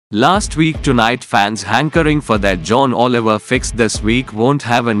Last Week Tonight fans hankering for their John Oliver fix this week won't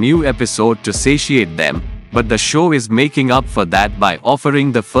have a new episode to satiate them, but the show is making up for that by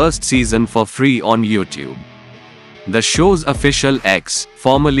offering the first season for free on YouTube. The show's official X,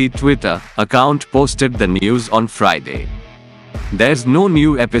 formerly Twitter, account posted the news on Friday. "There's no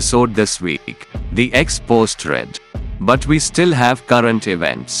new episode this week," the X post read. "But we still have current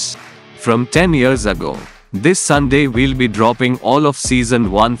events from 10 years ago. This Sunday we'll be dropping all of season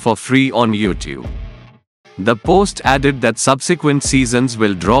 1 for free on YouTube." The post added that subsequent seasons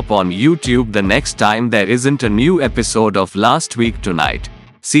will drop on YouTube the next time there isn't a new episode of Last Week Tonight,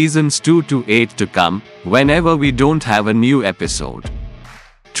 seasons 2 to 8 to come, whenever we don't have a new episode.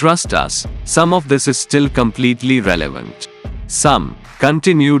 "Trust us, some of this is still completely relevant. Some,"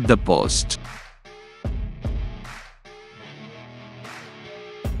 continued the post.